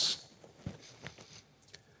cross.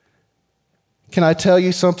 Can I tell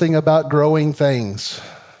you something about growing things?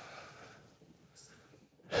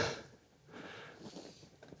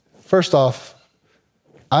 First off,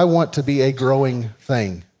 I want to be a growing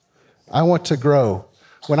thing. I want to grow.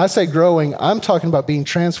 When I say growing, I'm talking about being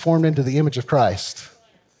transformed into the image of Christ.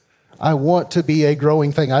 I want to be a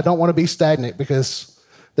growing thing. I don't want to be stagnant because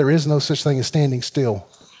there is no such thing as standing still.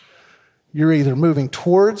 You're either moving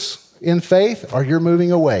towards in faith or you're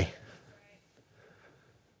moving away.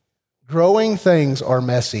 Growing things are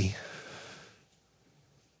messy.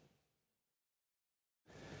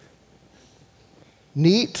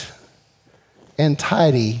 Neat and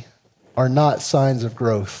tidy are not signs of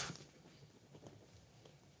growth.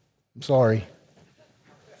 I'm sorry.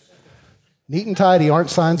 Neat and tidy aren't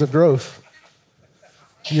signs of growth.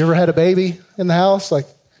 You ever had a baby in the house? Like,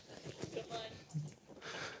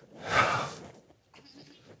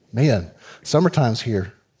 man, summertime's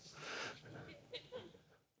here.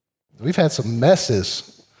 We've had some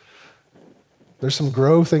messes. There's some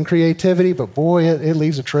growth and creativity, but boy, it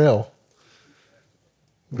leaves a trail.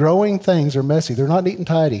 Growing things are messy. They're not neat and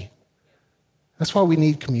tidy. That's why we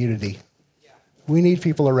need community. We need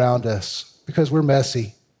people around us because we're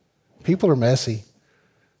messy. People are messy.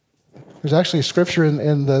 There's actually a scripture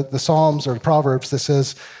in the Psalms or the Proverbs that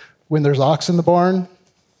says, when there's ox in the barn,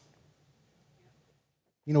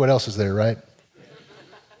 you know what else is there, right?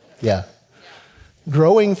 Yeah.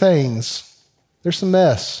 Growing things, there's some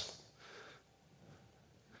mess.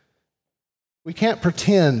 We can't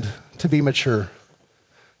pretend to be mature.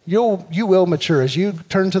 You will mature. As you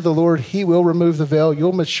turn to the Lord, he will remove the veil.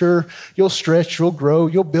 You'll mature. You'll stretch. You'll grow.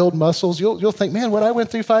 You'll build muscles. You'll think, man, what I went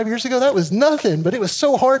through 5 years ago, that was nothing, but it was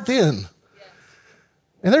so hard then. Yes.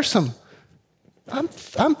 And there's some, I'm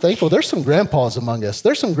thankful, there's some grandpas among us.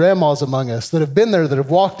 There's some grandmas among us that have been there, that have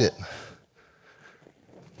walked it.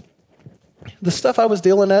 The stuff I was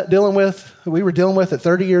dealing with, we were dealing with at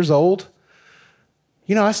 30 years old,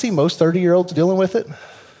 I see most 30-year-olds dealing with it.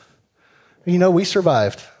 We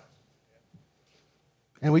survived.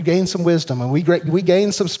 And we gained some wisdom, and we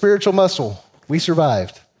gained some spiritual muscle. We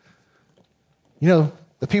survived. The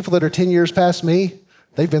people that are 10 years past me,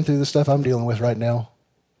 they've been through the stuff I'm dealing with right now.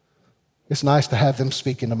 It's nice to have them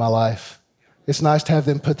speak into my life. It's nice to have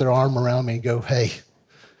them put their arm around me and go, hey,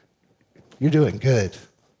 you're doing good.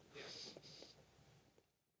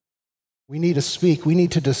 We need to speak. We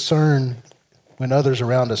need to discern when others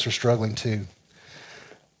around us are struggling too.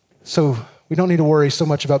 So we don't need to worry so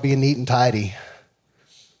much about being neat and tidy.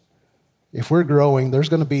 If we're growing, there's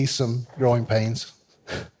going to be some growing pains.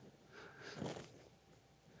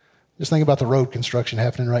 Just think about the road construction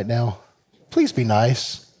happening right now. Please be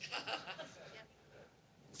nice.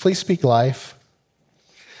 Please speak life.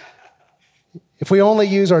 If we only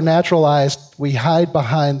use our natural eyes, we hide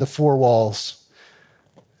behind the four walls.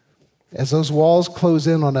 As those walls close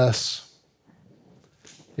in on us,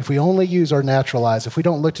 if we only use our natural eyes, if we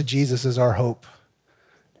don't look to Jesus as our hope,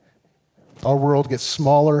 our world gets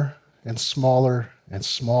smaller and smaller and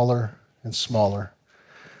smaller and smaller.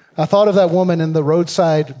 I thought of that woman in the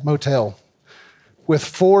roadside motel with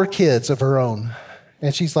 4 kids of her own,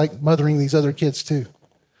 and she's like mothering these other kids too.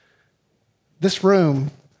 This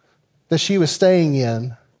room that she was staying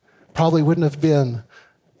in probably wouldn't have been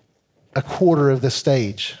a quarter of this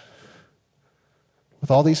stage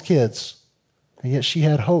with all these kids, and yet she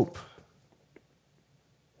had hope.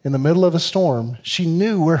 In the middle of a storm, she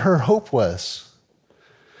knew where her hope was.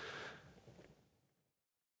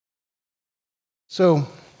 So,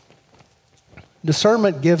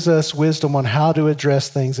 discernment gives us wisdom on how to address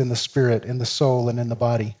things in the spirit, in the soul, and in the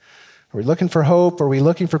body. Are we looking for hope? Are we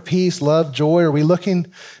looking for peace, love, joy? Are we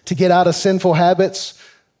looking to get out of sinful habits?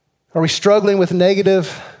 Are we struggling with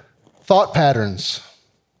negative thought patterns,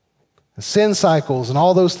 sin cycles, and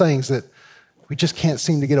all those things that we just can't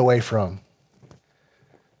seem to get away from?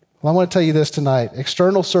 Well, I want to tell you this tonight.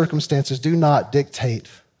 External circumstances do not dictate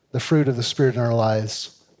the fruit of the Spirit in our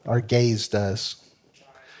lives. Our gaze does.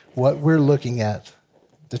 What we're looking at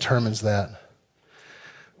determines that.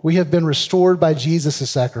 We have been restored by Jesus'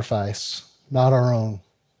 sacrifice, not our own.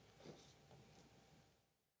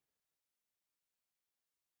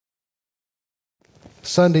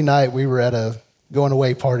 Sunday night, we were at a going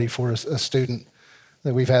away party for a student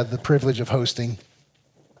that we've had the privilege of hosting.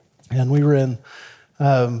 And we were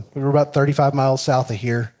about 35 miles south of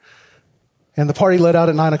here. And the party let out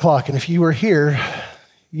at 9 o'clock. And if you were here,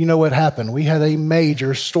 you know what happened. We had a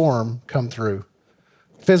major storm come through,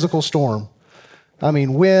 physical storm. I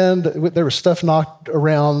mean, wind, there was stuff knocked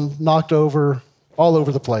around, knocked over, all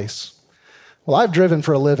over the place. Well, I've driven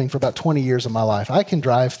for a living for about 20 years of my life. I can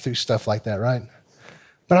drive through stuff like that, right?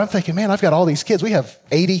 But I'm thinking, man, I've got all these kids. We have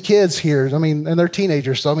 80 kids here. I mean, and they're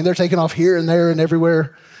teenagers. So, I mean, they're taking off here and there and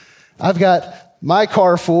everywhere. I've got my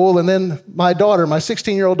car full, and then my daughter, my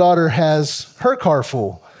 16-year-old daughter, has her car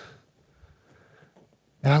full.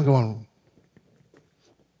 And I'm going,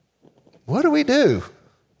 what do we do?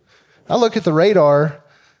 I look at the radar,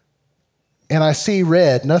 and I see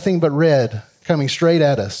red, nothing but red, coming straight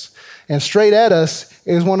at us. And straight at us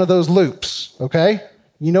is one of those loops, okay?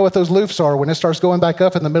 You know what those loops are when it starts going back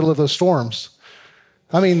up in the middle of those storms.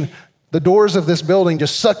 I mean, the doors of this building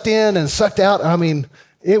just sucked in and sucked out. I mean,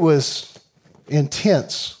 it was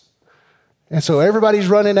intense. And so everybody's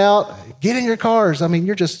running out. Get in your cars. I mean,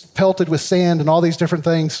 you're just pelted with sand and all these different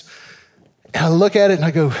things. And I look at it and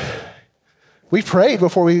I go, we prayed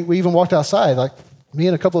before we even walked outside. Like me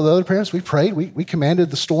and a couple of the other parents, we prayed. We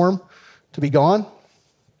commanded the storm to be gone.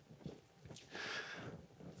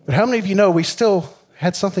 But how many of you know we still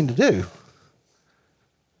had something to do?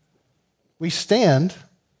 We stand,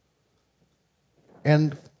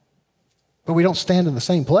 but we don't stand in the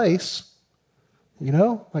same place. You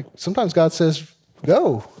know, like sometimes God says,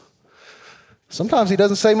 go. Sometimes he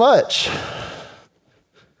doesn't say much.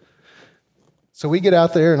 So we get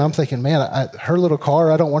out there and I'm thinking, man, her little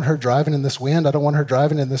car, I don't want her driving in this wind. I don't want her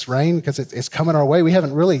driving in this rain because it's coming our way. We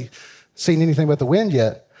haven't really seen anything but the wind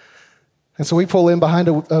yet. And so we pull in behind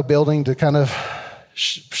a building to kind of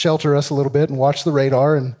shelter us a little bit and watch the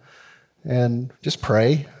radar and just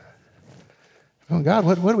pray. Oh, God,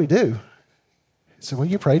 what do we do? He said, well,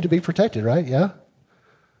 you prayed to be protected, right? Yeah.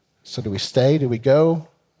 So do we stay? Do we go?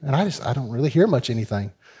 And I don't really hear much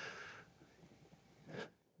anything.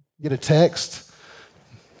 Get a text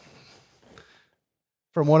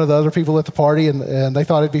from one of the other people at the party, and they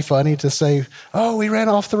thought it'd be funny to say, oh, we ran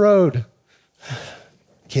off the road.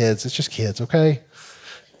 Kids, it's just kids, okay?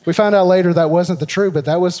 We found out later that wasn't the truth, but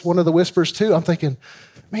that was one of the whispers too. I'm thinking,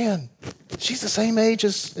 man, she's the same age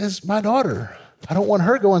as my daughter. I don't want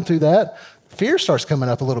her going through that. Fear starts coming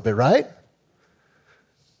up a little bit, right?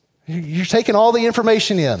 You're taking all the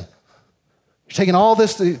information in. You're taking all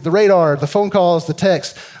this, the radar, the phone calls, the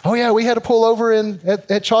text. Oh yeah, we had to pull over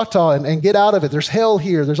at Choctaw and get out of it. There's hell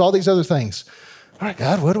here. There's all these other things. All right,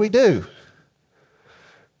 God, what do we do?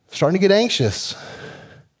 Starting to get anxious.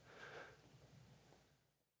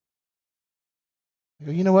 I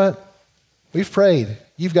go, you know what? We've prayed.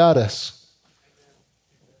 You've got us.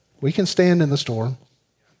 We can stand in the storm.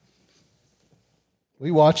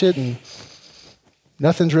 We watch it and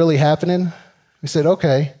nothing's really happening. We said,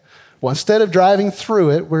 okay, well, instead of driving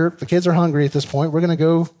through it, where the kids are hungry at this point, we're going to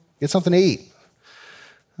go get something to eat.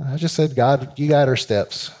 I just said, God, you guide our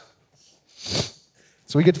steps.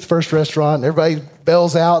 So we get to the first restaurant, and everybody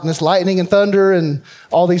bells out, and it's lightning and thunder and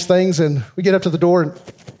all these things, and we get up to the door, and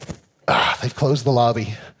they've closed the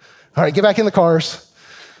lobby. All right, get back in the cars.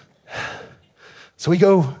 So we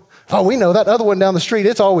go, oh, we know that other one down the street,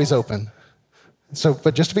 it's always open. So,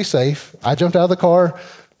 but just to be safe, I jumped out of the car.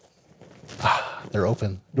 They're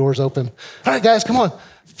open, doors open. All right, guys, come on.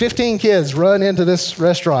 15 kids run into this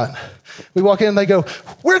restaurant. We walk in and they go,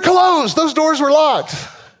 we're closed. Those doors were locked.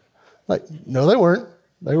 Like, no, they weren't.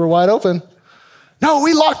 They were wide open. No,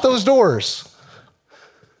 we locked those doors.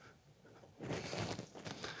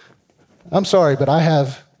 I'm sorry, but I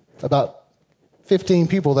have about 15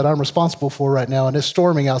 people that I'm responsible for right now, and it's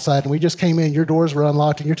storming outside, and we just came in, your doors were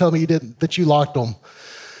unlocked, and you're telling me that you locked them,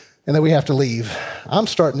 and that we have to leave. I'm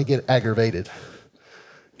starting to get aggravated.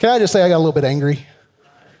 Can I just say I got a little bit angry?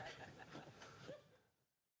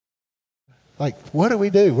 Like, what do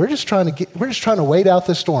we do? We're just trying to wait out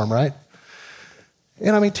this storm, right?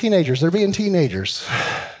 And I mean, teenagers, they're being teenagers.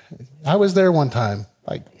 I was there one time.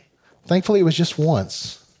 Like, thankfully it was just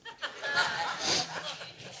once.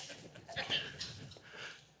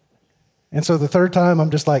 And so the third time, I'm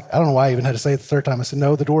just like, I don't know why I even had to say it the third time. I said,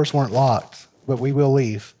 no, the doors weren't locked, but we will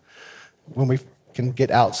leave when we can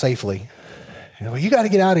get out safely. And, well, you got to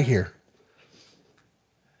get out of here.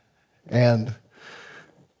 And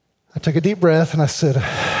I took a deep breath and I said,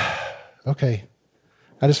 okay.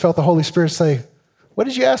 I just felt the Holy Spirit say, what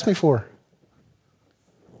did you ask me for?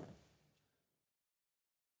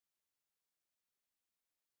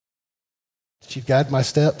 Did you guide my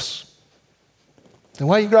steps? Then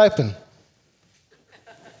why are you griping?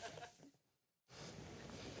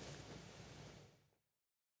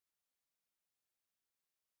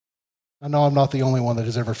 I know I'm not the only one that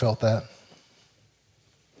has ever felt that.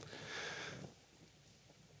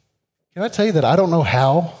 Can I tell you that I don't know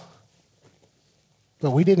how,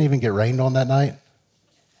 but we didn't even get rained on that night.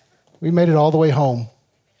 We made it all the way home,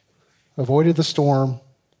 avoided the storm.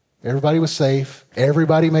 Everybody was safe.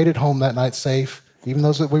 Everybody made it home that night safe, even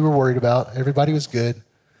those that we were worried about. Everybody was good.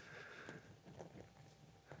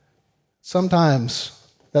 Sometimes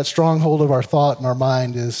that stronghold of our thought and our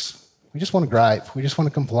mind is we just want to gripe. We just want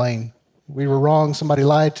to complain. We were wrong. Somebody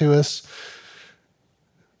lied to us.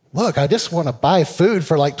 Look, I just want to buy food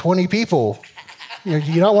for like 20 people.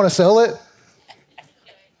 You don't want to sell it?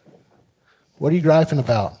 What are you griping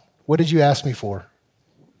about? What did you ask me for?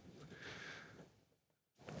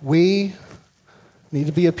 We need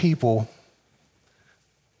to be a people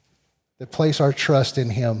that place our trust in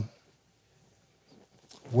Him,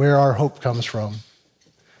 where our hope comes from.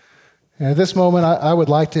 And at this moment, I would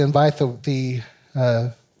like to invite the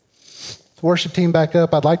worship team back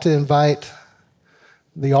up. I'd like to invite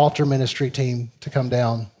the altar ministry team to come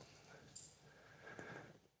down.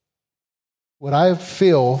 What I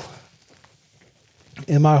feel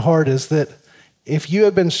in my heart is that if you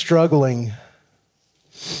have been struggling,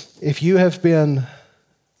 if you have been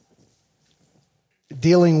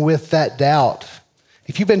dealing with that doubt,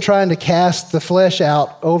 if you've been trying to cast the flesh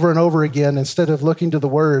out over and over again instead of looking to the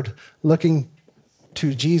Word, looking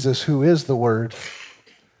to Jesus, who is the Word,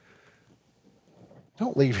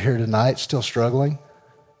 don't leave here tonight still struggling.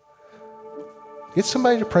 Get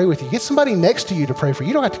somebody to pray with you. Get somebody next to you to pray for you.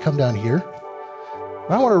 You don't have to come down here.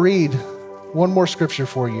 I want to read one more scripture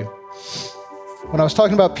for you. When I was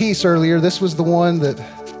talking about peace earlier, this was the one that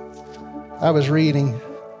I was reading.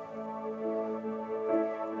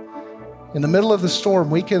 In the middle of the storm,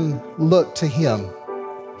 we can look to Him.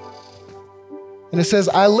 And it says,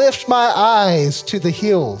 I lift my eyes to the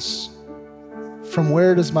hills. From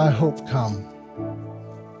where does my hope come?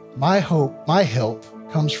 My hope, my help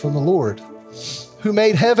comes from the Lord, who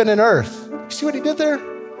made heaven and earth. You see what He did there?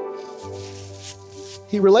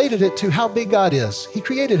 He related it to how big God is. He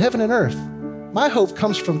created heaven and earth. My hope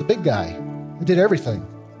comes from the big guy who did everything.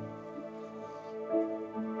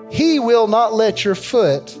 He will not let your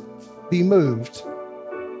foot be moved.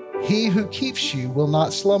 He who keeps you will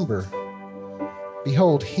not slumber.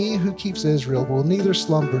 Behold, He who keeps Israel will neither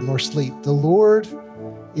slumber nor sleep. The Lord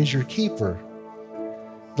is your keeper.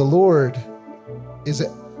 The Lord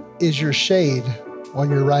is your shade on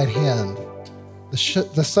your right hand.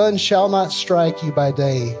 The sun shall not strike you by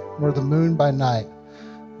day, nor the moon by night.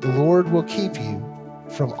 The Lord will keep you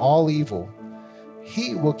from all evil.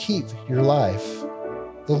 He will keep your life.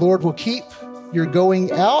 The Lord will keep you're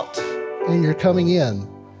going out and you're coming in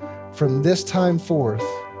from this time forth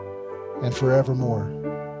and forevermore.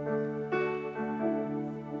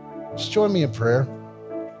 Just join me in prayer.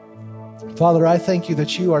 Father, I thank you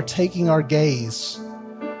that you are taking our gaze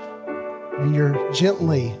and you're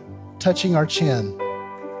gently touching our chin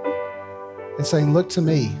and saying, look to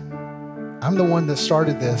me. I'm the one that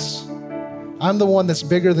started this. I'm the one that's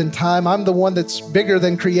bigger than time. I'm the one that's bigger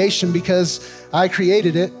than creation because I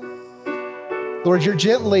created it. Lord, you're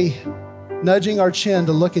gently nudging our chin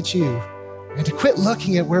to look at you and to quit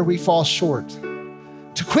looking at where we fall short,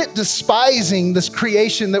 to quit despising this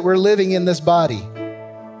creation that we're living in this body.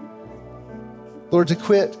 Lord, to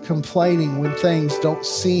quit complaining when things don't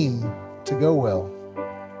seem to go well.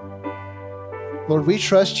 Lord, we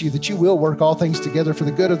trust you that you will work all things together for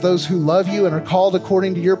the good of those who love you and are called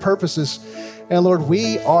according to your purposes. And Lord,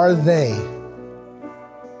 we are they.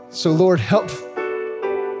 So Lord, help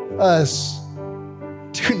us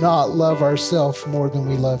to not love ourselves more than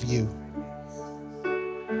we love you.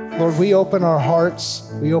 Lord, we open our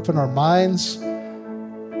hearts, we open our minds,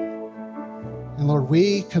 and Lord,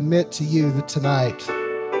 we commit to you that tonight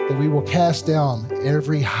that we will cast down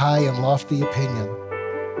every high and lofty opinion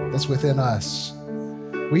that's within us.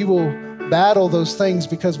 We will battle those things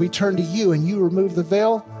because we turn to you and you remove the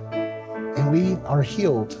veil and we are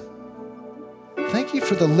healed. Thank you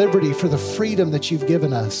for the liberty, for the freedom that you've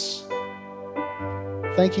given us.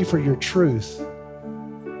 Thank you for your truth.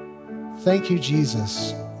 Thank you,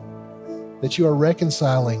 Jesus, that you are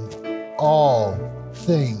reconciling all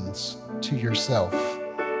things to yourself.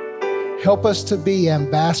 Help us to be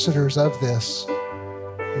ambassadors of this.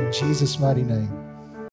 In Jesus' mighty name.